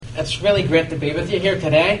It's really great to be with you here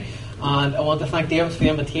today, and I want to thank David for the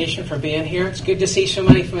invitation, for being here. It's good to see so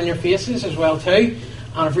many familiar faces as well too,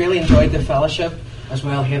 and I've really enjoyed the fellowship as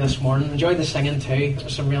well here this morning. Enjoyed the singing too. There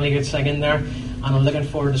was some really good singing there, and I'm looking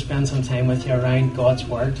forward to spending some time with you around God's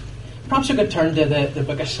Word. Perhaps we could turn to the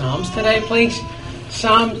book of Psalms today, please.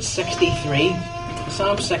 Psalm 63.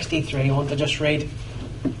 Psalm 63. I want to just read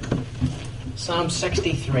Psalm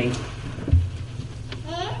 63.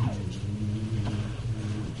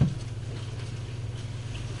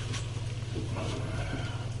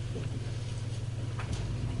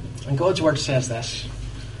 And God's Word says this: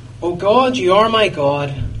 O God, you are my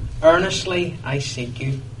God, earnestly I seek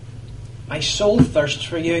you. My soul thirsts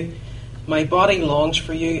for you, my body longs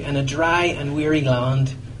for you in a dry and weary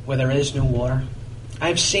land where there is no water. I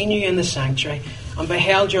have seen you in the sanctuary and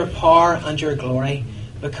beheld your power and your glory,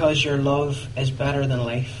 because your love is better than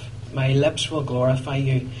life. My lips will glorify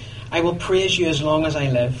you. I will praise you as long as I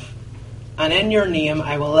live, and in your name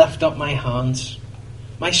I will lift up my hands.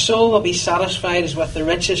 My soul will be satisfied as with the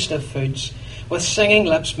richest of foods. With singing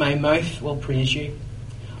lips my mouth will praise you.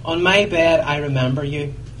 On my bed I remember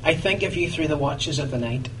you. I think of you through the watches of the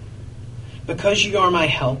night. Because you are my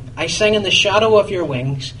help, I sing in the shadow of your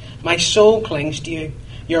wings. My soul clings to you.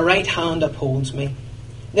 Your right hand upholds me.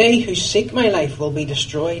 They who seek my life will be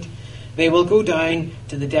destroyed. They will go down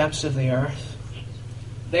to the depths of the earth.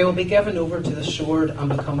 They will be given over to the sword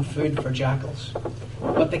and become food for jackals.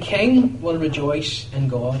 But the king will rejoice in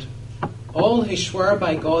God. All who swear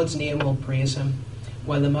by God's name will praise him,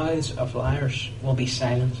 while the mouths of liars will be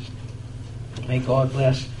silenced. May God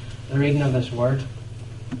bless the reading of his word.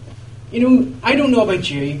 You know, I don't know about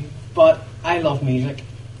you, but I love music.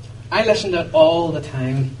 I listen to it all the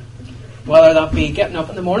time, whether that be getting up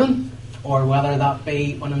in the morning or whether that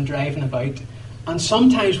be when I'm driving about. And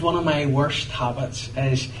sometimes one of my worst habits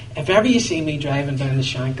is, if ever you see me driving down the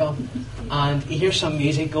Shankill and you hear some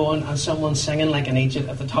music going and someone's singing like an idiot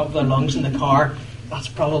at the top of their lungs in the car, that's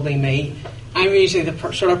probably me. I'm usually the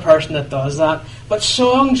sort of person that does that. But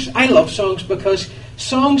songs, I love songs because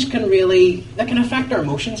songs can affect our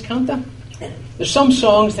emotions, can't they? There's some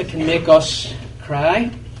songs that can make us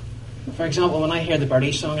cry. For example, when I hear the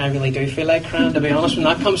Birdie song, I really do feel like crying, to be honest, when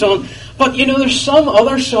that comes on. But, you know, there's some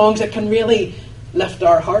other songs that can really lift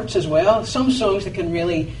our hearts as well. Some songs that can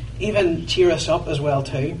really even cheer us up as well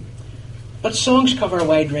too. But songs cover a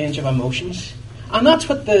wide range of emotions. And that's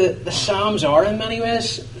what the Psalms are in many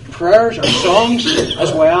ways. Prayers or songs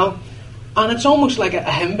as well. And it's almost like a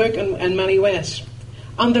hymn book in many ways.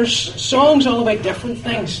 And there's songs all about different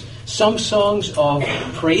things. Some songs of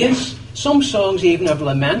praise. Some songs even of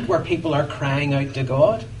lament, where people are crying out to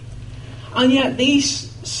God. And yet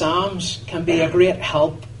these Psalms can be a great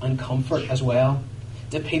help and comfort as well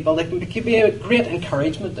to people. They can be a great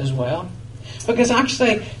encouragement as well. Because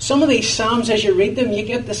actually, some of these Psalms, as you read them, you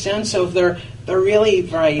get the sense of they're really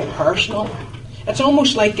very personal. It's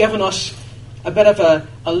almost like giving us a bit of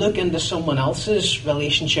a look into someone else's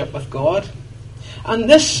relationship with God. And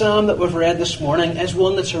this Psalm that we've read this morning is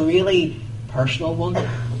one that's a really personal one.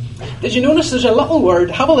 Did you notice there's a little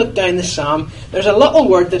word? Have a look down the Psalm. There's a little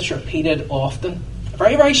word that's repeated often. A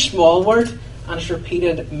very, very small word, and it's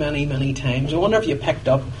repeated many, many times. I wonder if you picked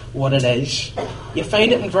up what it is. You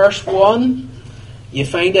find it in verse 1. You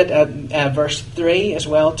find it at verse 3 as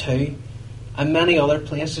well too. And many other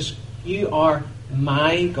places. You are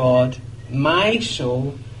my God, my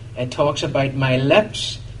soul. It talks about my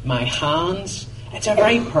lips, my hands. It's a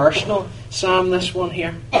very personal psalm, this one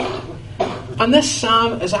here. And this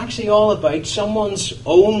psalm is actually all about someone's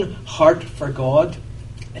own heart for God.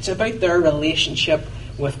 It's about their relationship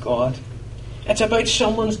with God. It's about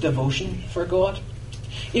someone's devotion for God.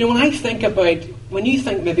 You know, when you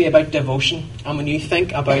think maybe about devotion, and when you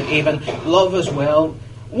think about even love as well,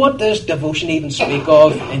 what does devotion even speak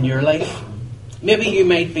of in your life? Maybe you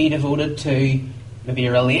might be devoted to maybe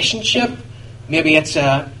a relationship. Maybe it's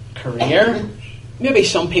a career. Maybe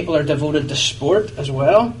some people are devoted to sport as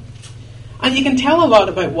well. And you can tell a lot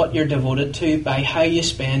about what you're devoted to by how you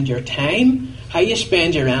spend your time, how you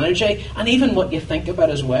spend your energy, and even what you think about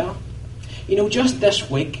as well. You know, just this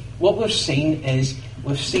week, what we've seen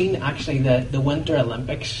actually the Winter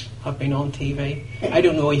Olympics have been on TV. I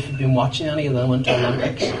don't know if you've been watching any of the Winter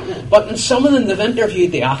Olympics, but in some of them they've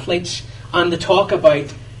interviewed the athletes and they talk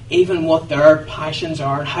about even what their passions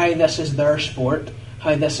are, how this is their sport,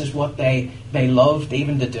 how this is what they loved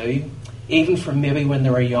even to do, even from maybe when they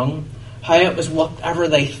were young. How it was whatever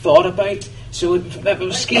they thought about. So if it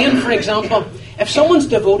was skiing, for example, if someone's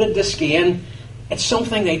devoted to skiing, it's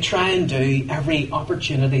something they try and do every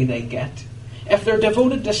opportunity they get. If they're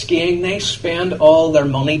devoted to skiing, they spend all their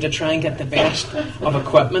money to try and get the best of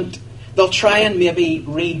equipment. They'll try and maybe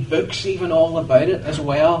read books even all about it as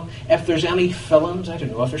well. If there's any films, I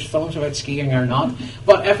don't know if there's films about skiing or not,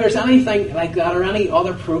 but if there's anything like that or any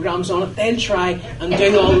other programs on it, they'll try and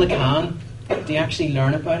do all they can to actually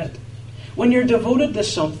learn about it. When you're devoted to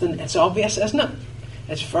something, it's obvious, isn't it?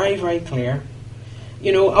 It's very, very clear.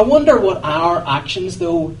 I wonder what our actions,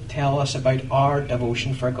 though, tell us about our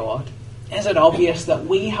devotion for God. Is it obvious that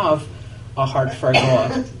we have a heart for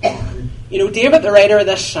God? David, the writer of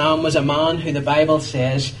this psalm, was a man who the Bible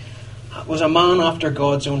says was a man after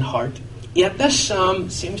God's own heart. Yet this psalm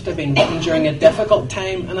seems to have been written during a difficult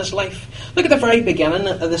time in his life. Look at the very beginning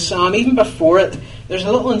of the psalm. Even before it, there's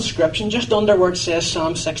a little inscription just under where it says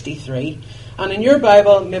Psalm 63. And in your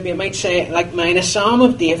Bible, maybe it might say, like mine, a psalm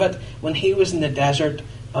of David when he was in the desert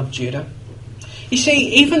of Judah. You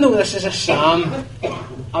see, even though this is a psalm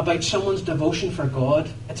about someone's devotion for God,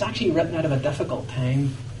 it's actually written out of a difficult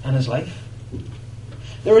time in his life.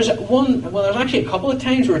 There's actually a couple of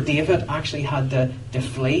times where David actually had to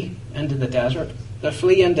flee into the desert, to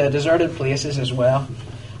flee into deserted places as well.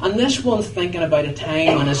 And this one's thinking about a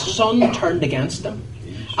time when his son turned against him.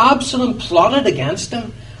 Absalom plotted against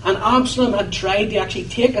him, and Absalom had tried to actually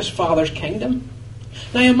take his father's kingdom.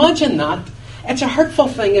 Now imagine that. It's a hurtful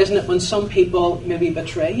thing, isn't it, when some people maybe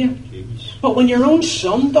betray you? But when your own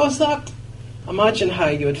son does that, imagine how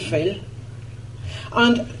you would feel.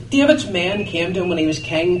 And David's men came to him when he was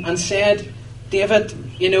king and said, David,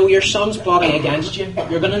 your son's plotting against you.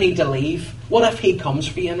 You're going to need to leave. What if he comes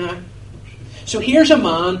for you now? So here's a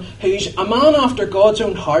man who's a man after God's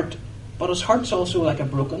own heart, but his heart's also like a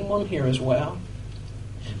broken one here as well.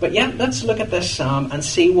 But yet, let's look at this psalm and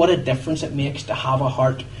see what a difference it makes to have a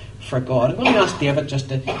heart for God. I'm going to ask David just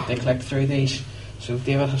to click through these. So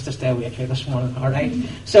David has to stay awake here this morning. Alright.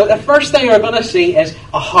 So the first thing we're going to see is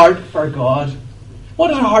a heart for God. What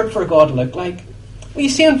does a heart for God look like? Well, you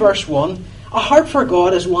see in verse 1, a heart for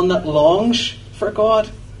God is one that longs for God.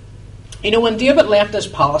 When David left his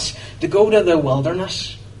palace to go to the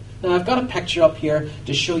wilderness, now I've got a picture up here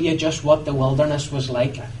to show you just what the wilderness was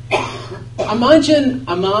like. Imagine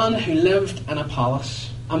a man who lived in a palace,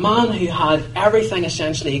 a man who had everything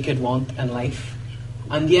essentially he could want in life,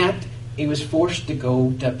 and yet he was forced to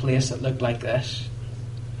go to a place that looked like this.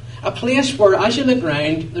 A place where, as you look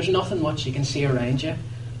round, there's nothing much you can see around you,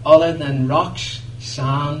 other than rocks,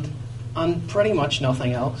 sand, and pretty much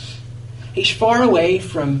nothing else. He's far away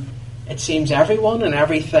from, it seems, everyone and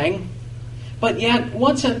everything. But yet,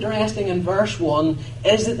 what's interesting in verse 1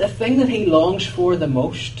 is that the thing that he longs for the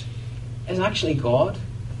most is actually God.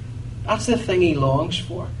 That's the thing he longs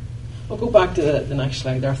for. We'll go back to the next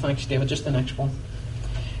slide there. Thanks, David. Just the next one.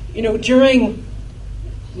 During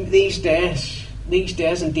these days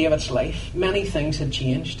in David's life, many things had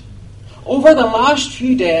changed. Over the last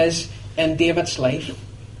few days in David's life,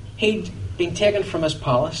 he'd been taken from his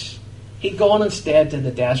palace. He'd gone instead to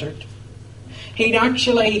the desert. Many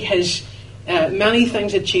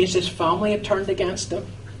things had changed. His family had turned against him.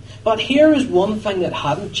 But here is one thing that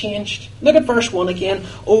hadn't changed. Look at verse 1 again.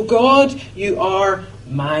 O God, you are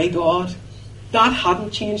my God. That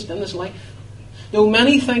hadn't changed in his life. Though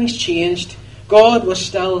many things changed, God was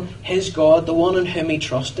still his God, the one in whom he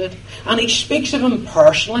trusted. And he speaks of him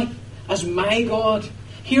personally as my God.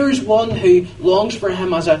 Here's one who longs for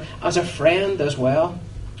him as a friend as well.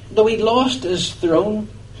 Though he'd lost his throne,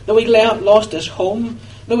 though he'd lost his home,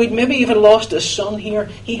 though he'd maybe even lost his son here,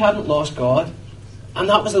 he hadn't lost God. And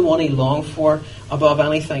that was the one he longed for above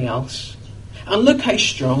anything else. And look how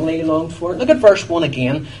strongly he longed for it. Look at verse 1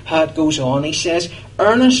 again, how it goes on. He says,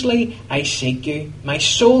 earnestly I seek you. My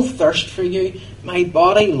soul thirsts for you. My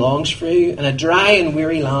body longs for you in a dry and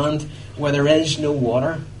weary land where there is no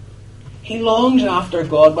water. He longs after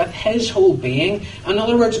God with his whole being. In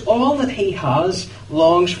other words, all that he has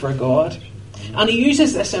longs for God. And he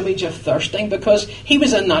uses this image of thirsting because he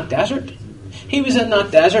was in that desert. He was in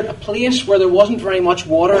that desert, a place where there wasn't very much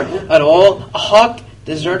water at all, a hot,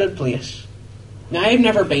 deserted place. Now, I've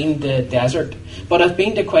never been to a desert, but I've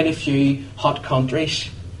been to quite a few hot countries.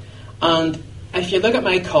 And if you look at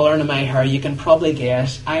my colour and my hair, you can probably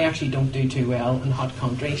guess I actually don't do too well in hot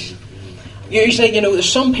countries. Usually, there's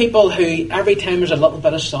some people who, every time there's a little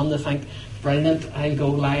bit of sun, they think, brilliant, I'll go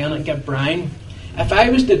lie on it and get brown. If I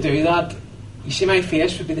was to do that, you see my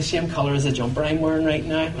face would be the same colour as the jumper I'm wearing right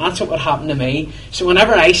now. That's what would happen to me. So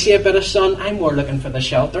whenever I see a bit of sun, I'm more looking for the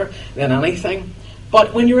shelter than anything.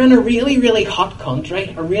 But when you're in a really, really hot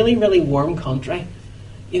country, a really, really warm country,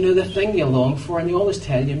 the thing you long for, and they always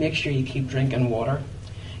tell you, make sure you keep drinking water.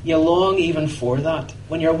 you long even for that.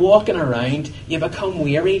 When you're walking around, you become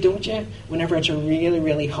weary, don't you? Whenever it's a really,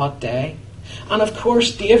 really hot day. And of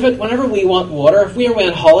course, David, whenever we want water, if we're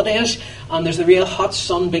on holidays and there's a real hot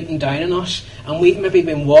sun beating down on us and we've maybe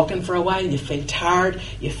been walking for a while, you feel tired,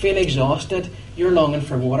 you feel exhausted, you're longing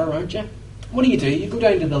for water, aren't you? What do? You go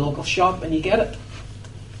down to the local shop and you get it.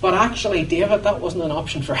 But actually, David, that wasn't an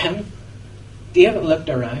option for him. David looked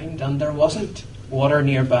around and there wasn't water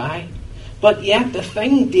nearby. But yet the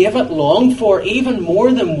thing David longed for, even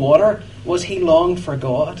more than water, was he longed for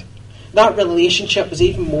God. That relationship was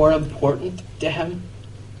even more important to him.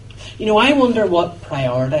 I wonder what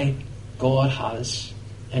priority God has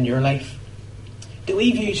in your life. Do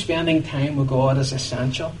we view spending time with God as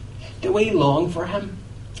essential? Do we long for Him?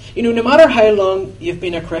 No matter how long you've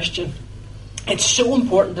been a Christian, it's so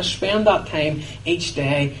important to spend that time each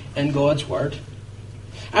day in God's Word.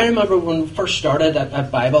 I remember when we first started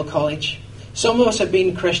at Bible college, some of us have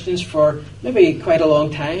been Christians for maybe quite a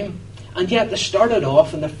long time, and yet they started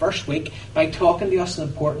off in the first week by talking to us the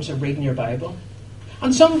importance of reading your Bible.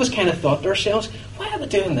 And some of us kind of thought to ourselves, why are they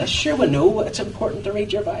doing this? Sure, we know it's important to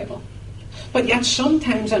read your Bible. But yet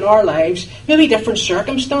sometimes in our lives, maybe different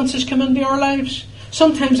circumstances come into our lives.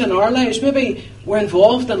 Sometimes in our lives, maybe we're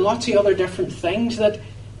involved in lots of other different things that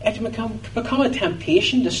it can become a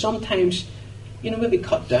temptation to sometimes, maybe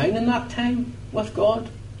cut down in that time with God.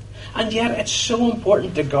 And yet it's so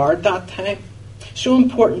important to guard that time. So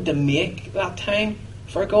important to make that time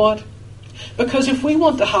for God. Because if we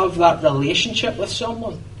want to have that relationship with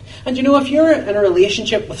someone, and if you're in a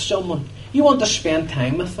relationship with someone, you want to spend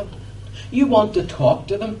time with them. You want to talk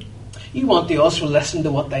to them. You want to also listen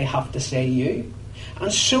to what they have to say to you.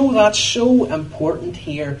 And so that's so important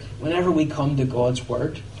here whenever we come to God's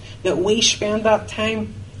Word, that we spend that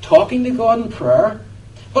time talking to God in prayer,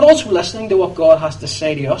 but also listening to what God has to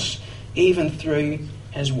say to us, even through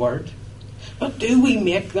His Word. But do we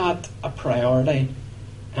make that a priority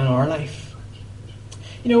in our life?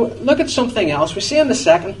 Look at something else. We see in the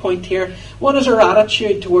second point here, what is our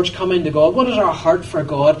attitude towards coming to God? What is our heart for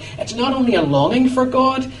God? It's not only a longing for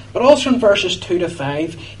God, but also in verses 2 to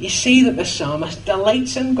 5, you see that the psalmist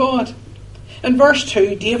delights in God. In verse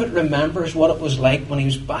 2, David remembers what it was like when he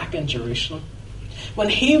was back in Jerusalem. When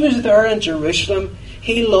he was there in Jerusalem,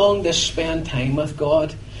 he longed to spend time with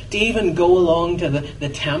God, to even go along to the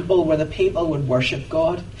temple where the people would worship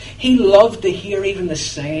God. He loved to hear even the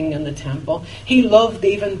singing in the temple. He loved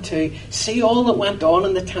even to see all that went on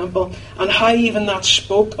in the temple and how even that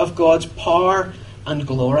spoke of God's power and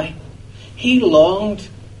glory. He longed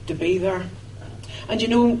to be there.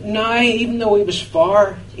 And now, even though he was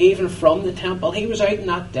far even from the temple, he was out in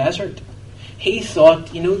that desert. He thought,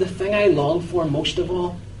 the thing I long for most of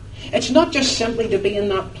all, it's not just simply to be in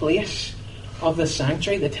that place of the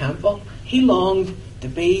sanctuary, the temple. He longed to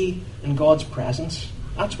be in God's presence.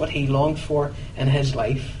 That's what he longed for in his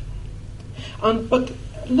life. But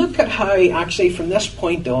look at how actually from this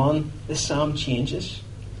point on the psalm changes.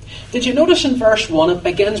 Did you notice in verse 1 it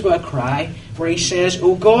begins with a cry where he says,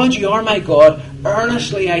 "O God, you are my God,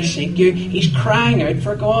 earnestly I seek you." He's crying out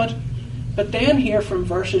for God. But then here from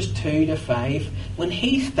verses 2 to 5, when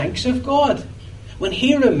he thinks of God, when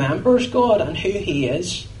he remembers God and who he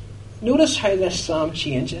is, notice how this psalm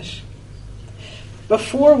changes.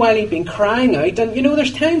 Before, while he'd been crying out, and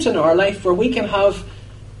there's times in our life where we can have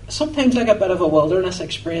sometimes like a bit of a wilderness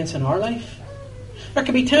experience in our life. There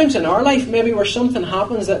could be times in our life maybe where something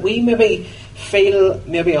happens that we maybe feel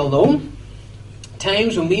maybe alone.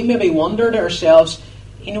 Times when we maybe wonder to ourselves,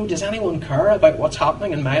 does anyone care about what's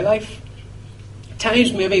happening in my life?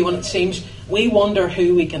 Times maybe when it seems we wonder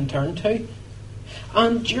who we can turn to.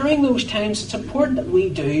 And during those times, it's important that we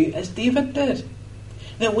do as David did.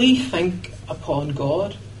 That we think upon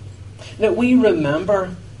God. That we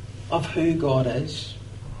remember of who God is.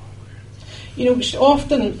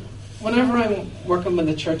 Often, whenever I'm working with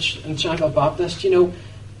the church in Shankill Baptist,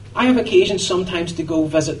 I have occasions sometimes to go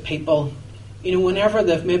visit people, whenever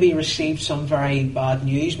they've maybe received some very bad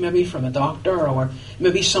news, maybe from a doctor, or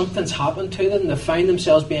maybe something's happened to them, they find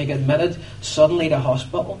themselves being admitted suddenly to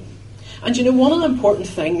hospital. And one of the important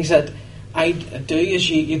things that I do is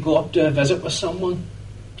you go up to a visit with someone.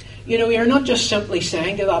 You're not just simply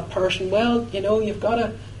saying to that person, well, you've got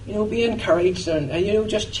to, be encouraged and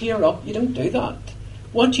just cheer up. You don't do that.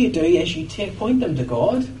 What you do is you point them to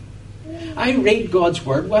God. I read God's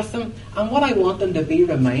Word with them, and what I want them to be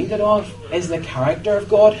reminded of is the character of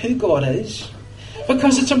God, who God is.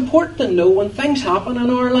 Because it's important to know when things happen in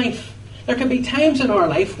our life. There can be times in our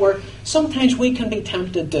life where sometimes we can be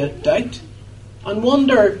tempted to doubt and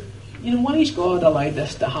wonder, why has God allowed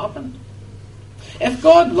this to happen? If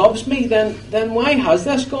God loves me, then why has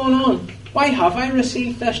this gone on? Why have I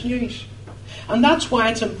received this news? And that's why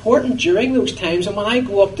it's important during those times, and when I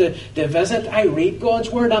go up to visit, I read God's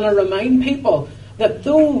Word and I remind people that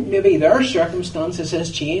though maybe their circumstances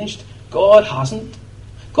has changed, God hasn't.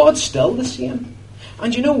 God's still the same.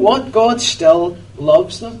 And you know what? God still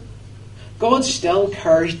loves them. God still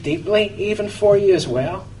cares deeply, even for you as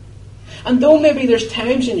well. And though maybe there's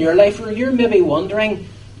times in your life where you're maybe wondering,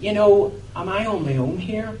 am I on my own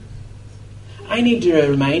here? I need to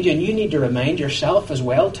remind you, and you need to remind yourself as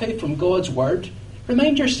well too, from God's Word.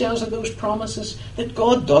 Remind yourselves of those promises that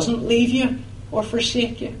God doesn't leave you or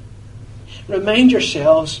forsake you. Remind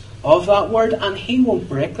yourselves of that Word, and He won't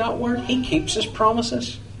break that Word. He keeps His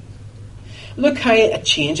promises. Look how it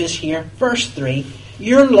changes here. Verse 3,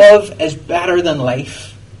 your love is better than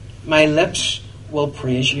life. My lips will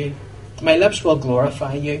praise you. My lips will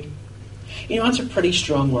glorify you. That's a pretty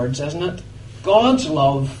strong words, isn't it? God's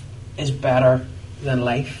love is better than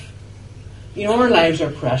life. Our lives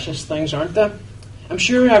are precious things, aren't they? I'm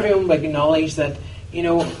sure everyone will acknowledge that,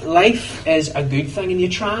 life is a good thing and you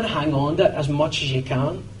try and hang on to it as much as you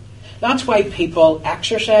can. That's why people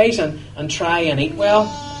exercise and try and eat well.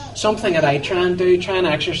 Something that I try and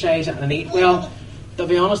exercise and eat well. To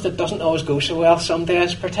be honest, it doesn't always go so well some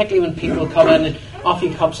days, particularly when people come in and offer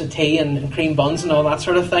you cups of tea and cream buns and all that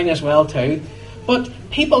sort of thing as well too. But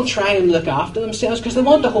people try and look after themselves because they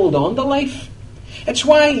want to hold on to life. It's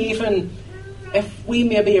why even if we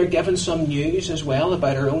maybe are given some news as well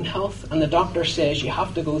about our own health and the doctor says you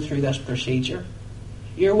have to go through this procedure,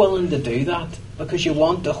 you're willing to do that because you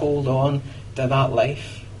want to hold on to that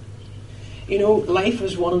life. Life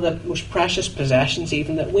is one of the most precious possessions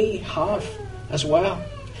even that we have as well.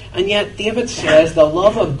 And yet David says the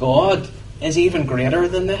love of God is even greater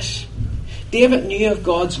than this. David knew of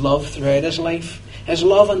God's love throughout his life, his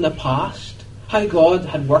love in the past, how God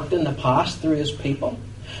had worked in the past through His people,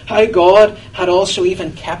 how God had also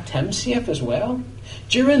even kept him safe as well.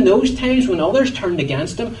 During those times when others turned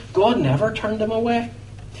against him, God never turned him away.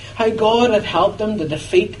 How God had helped him to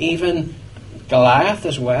defeat even Goliath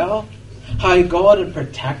as well. How God had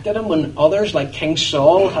protected him when others like King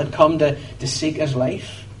Saul had come to seek his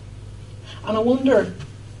life. And I wonder,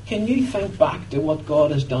 can you think back to what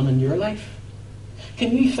God has done in your life?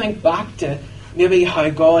 Can you think back to maybe how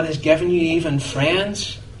God has given you even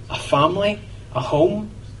friends, a family, a home?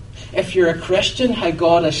 If you're a Christian, how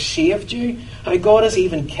God has saved you, how God has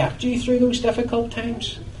even kept you through those difficult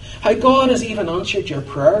times, how God has even answered your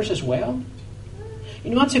prayers as well.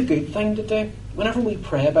 That's a good thing to do. Whenever we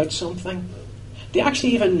pray about something, to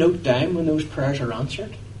actually even note down when those prayers are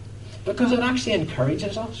answered, because it actually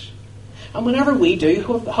encourages us. And whenever we do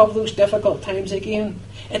have those difficult times again,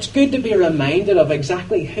 it's good to be reminded of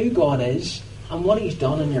exactly who God is and what He's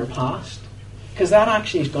done in your past, because that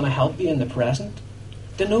actually is going to help you in the present.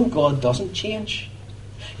 To know God doesn't change.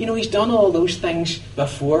 He's done all those things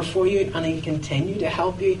before for you, and He'll continue to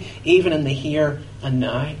help you even in the here and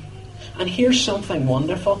now. And here's something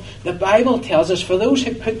wonderful. The Bible tells us for those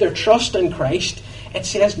who put their trust in Christ, it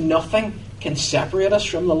says nothing can separate us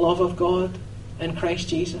from the love of God in Christ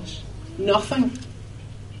Jesus. Nothing.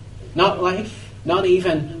 Not life. Not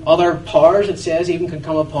even other powers, it says, even can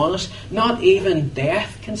come upon us. Not even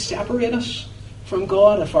death can separate us from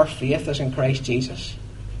God if our faith is in Christ Jesus.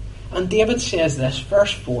 And David says this,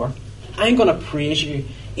 verse 4, I'm going to praise you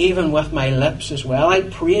even with my lips as well. I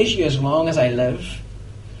praise you as long as I live.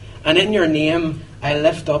 And in your name I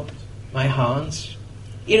lift up my hands.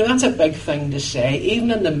 That's a big thing to say,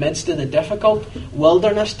 even in the midst of the difficult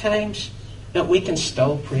wilderness times, that we can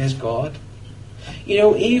still praise God.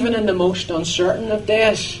 Even in the most uncertain of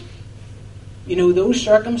days, those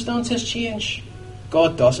circumstances change.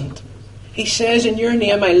 God doesn't. He says, in your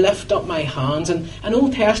name I lift up my hands. And in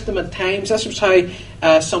Old Testament times, this was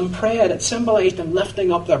how some prayed. It symbolised them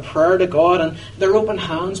lifting up their prayer to God and their open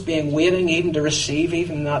hands being waiting even to receive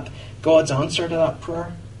even that God's answer to that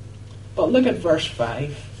prayer. But look at verse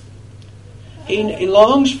 5. He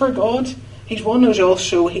longs for God. He's one who's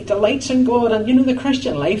also, he delights in God. And the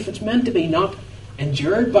Christian life, it's meant to be not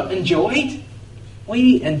endured, but enjoyed.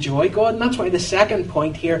 We enjoy God, and that's why the second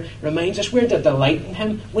point here reminds us we're to delight in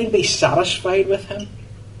Him. We'll be satisfied with Him.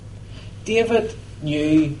 David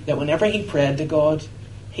knew that whenever he prayed to God,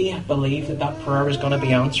 he believed that prayer was going to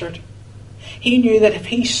be answered. He knew that if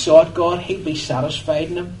he sought God, He'd be satisfied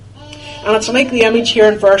in Him. And it's like the image here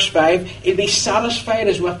in verse 5, He'd be satisfied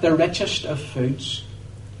as with the richest of foods.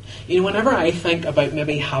 Whenever I think about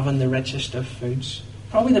maybe having the richest of foods,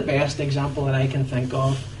 probably the best example that I can think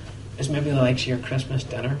of is maybe the likes of your Christmas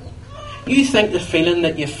dinner. You think the feeling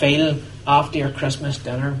that you feel after your Christmas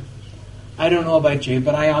dinner, I don't know about you,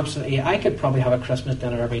 but I could probably have a Christmas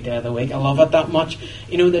dinner every day of the week. I love it that much.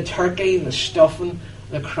 You know, the turkey, the stuffing,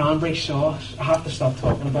 the cranberry sauce. I have to stop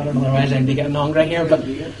talking about it, otherwise I'd be getting hungry here. But,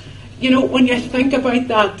 you know, when you think about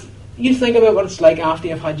that, you think about what it's like after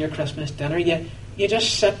you've had your Christmas dinner. You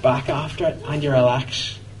just sit back after it and you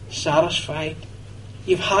relax, satisfied.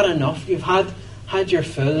 You've had enough. You've had your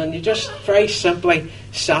fill, and you just very simply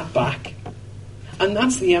sat back. And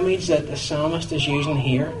that's the image that the psalmist is using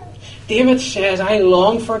here. David says, I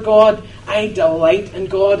long for God, I delight in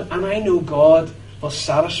God, and I know God will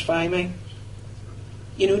satisfy me.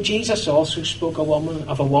 You know, Jesus also spoke of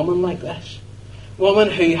a woman like this. A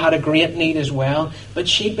woman who had a great need as well, but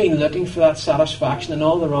she'd been looking for that satisfaction in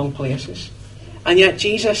all the wrong places. And yet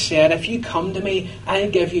Jesus said, if you come to me,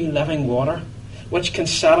 I'll give you living water, which can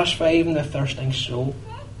satisfy even the thirsting soul.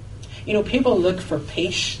 You know, people look for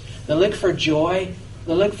peace, they look for joy,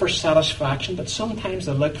 they look for satisfaction, but sometimes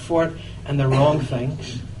they look for it in the wrong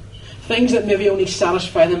things. Things that maybe only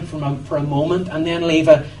satisfy them for a moment and then leave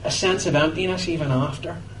a sense of emptiness even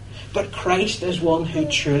after. But Christ is one who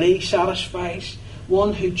truly satisfies,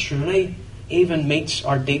 one who truly even meets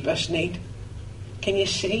our deepest need. Can you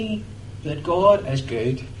see that God is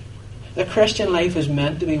good? The Christian life is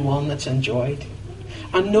meant to be one that's enjoyed.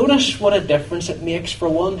 And notice what a difference it makes for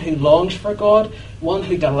one who longs for God, one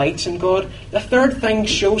who delights in God. The third thing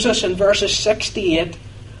shows us in verses 68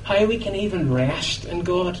 how we can even rest in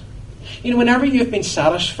God. You know, whenever you've been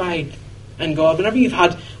satisfied in God, whenever you've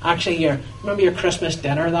had actually remember your Christmas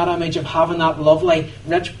dinner, that image of having that lovely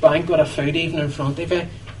rich banquet of food even in front of you,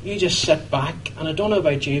 you just sit back. And I don't know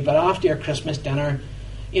about you, but after your Christmas dinner,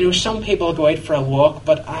 you know, some people go out for a walk,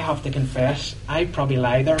 but I have to confess, I probably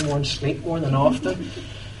lie there more and sleep more than often.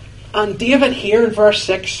 And David here in verse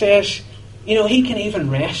 6 says, you know, he can even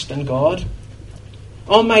rest in God.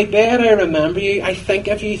 On my bed I remember you, I think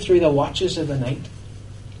of you through the watches of the night.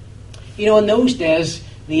 You know, in those days,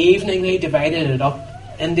 the evening they divided it up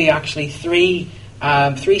into actually three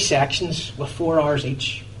sections with 4 hours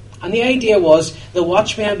each. And the idea was the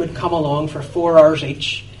watchmen would come along for 4 hours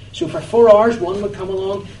each. So for 4 hours, one would come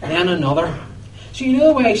along, then another. So you know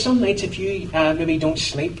the way some nights if you maybe don't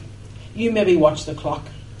sleep, you maybe watch the clock.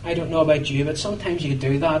 I don't know about you, but sometimes you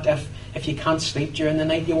do that. If you can't sleep during the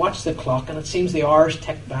night, you watch the clock and it seems the hours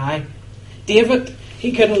tick by. David,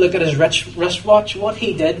 he couldn't look at his wristwatch. What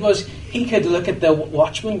he did was he could look at the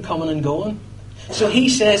watchman coming and going. So he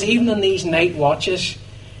says, even in these night watches,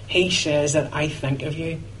 he says that I think of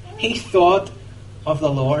you. He thought of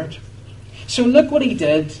the Lord. So look what he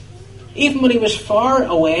did. Even when he was far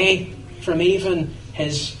away from even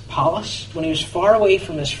his palace, when he was far away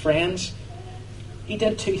from his friends, he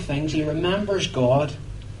did two things. He remembers God.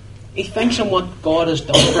 He thinks on what God has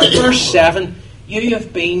done for him. Verse 7, you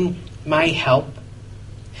have been my help.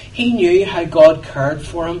 He knew how God cared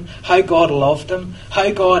for him, how God loved him,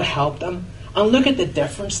 how God helped him. And look at the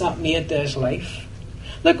difference that made to his life.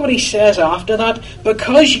 Look what he says after that.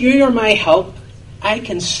 Because you are my help, I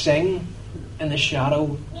can sing in the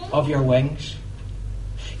shadow of your wings.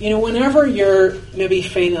 You know, whenever you're maybe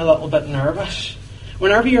feeling a little bit nervous,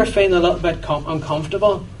 whenever you're feeling a little bit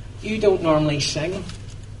uncomfortable, you don't normally sing.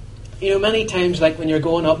 You know, many times, like when you're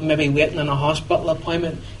going up and maybe waiting in a hospital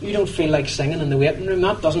appointment, you don't feel like singing in the waiting room.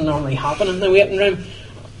 That doesn't normally happen in the waiting room.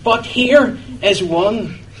 But here is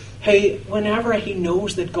one who, whenever he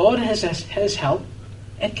knows that God has his help,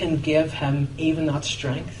 it can give him even that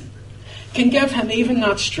strength. Can give him even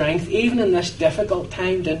that strength, even in this difficult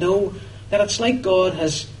time, to know that it's like God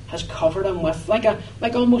has covered him with,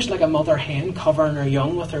 almost like a mother hen covering her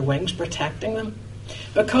young with her wings, protecting them.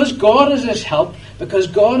 Because God is his help, because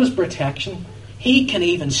God is protection, he can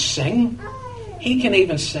even sing. He can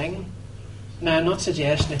even sing. Now, I'm not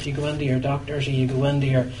suggesting if you go into your doctors or you go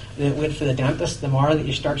into wait for the dentist tomorrow that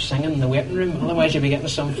you start singing in the waiting room, otherwise you'll be getting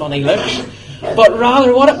some funny looks. But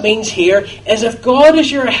rather what it means here is if God is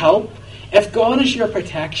your help, if God is your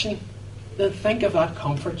protection, then think of that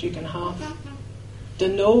comfort you can have. To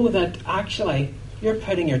know that actually you're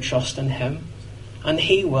putting your trust in him and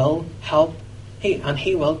he will help and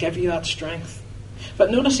he will give you that strength. But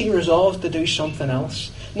notice he resolves to do something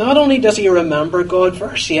else. Not only does he remember God,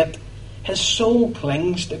 verse 8, his soul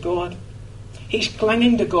clings to God. He's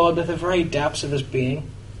clinging to God with the very depths of his being.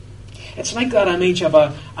 It's like that image of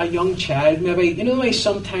a young child. Maybe, you know the way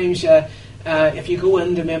sometimes if you go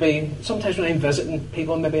into maybe, sometimes when I'm visiting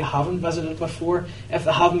people maybe haven't visited before, if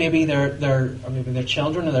they have maybe their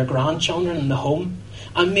children or their grandchildren in the home,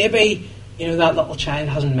 and maybe You know, that little child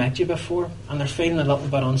hasn't met you before and they're feeling a little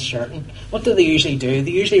bit uncertain. What do they usually do? They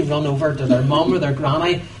usually run over to their mum or their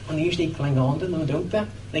granny and they usually cling on to them, don't they?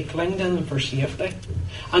 They cling to them for safety.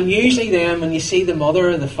 And usually then, when you see the mother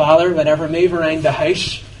or the father, whatever, move around the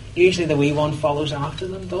house, usually the wee one follows after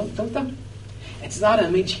them, don't they? It's that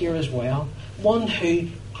image here as well. One who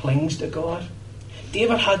clings to God.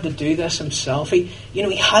 David had to do this himself. He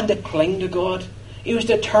had to cling to God. He was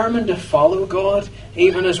determined to follow God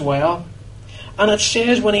even as well. And it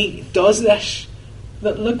says when he does this,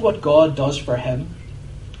 that look what God does for him.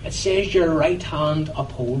 It says your right hand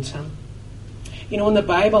upholds him. You know, in the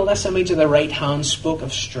Bible, this image of the right hand spoke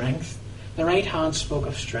of strength. The right hand spoke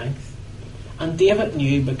of strength. And David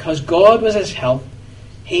knew because God was his help,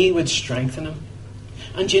 he would strengthen him.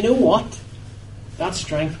 And you know what? That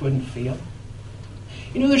strength wouldn't fail.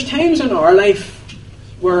 You know, there's times in our life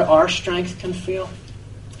where our strength can fail.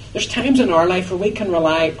 There's times in our life where we can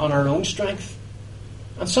rely on our own strength.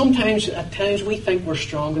 And sometimes, at times, we think we're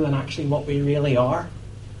stronger than actually what we really are.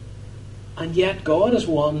 And yet God is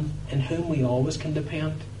one in whom we always can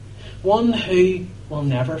depend. One who will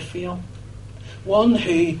never fail. One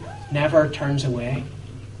who never turns away.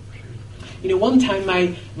 You know, one time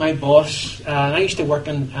my boss, and I used to work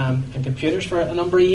in computers for a number of years,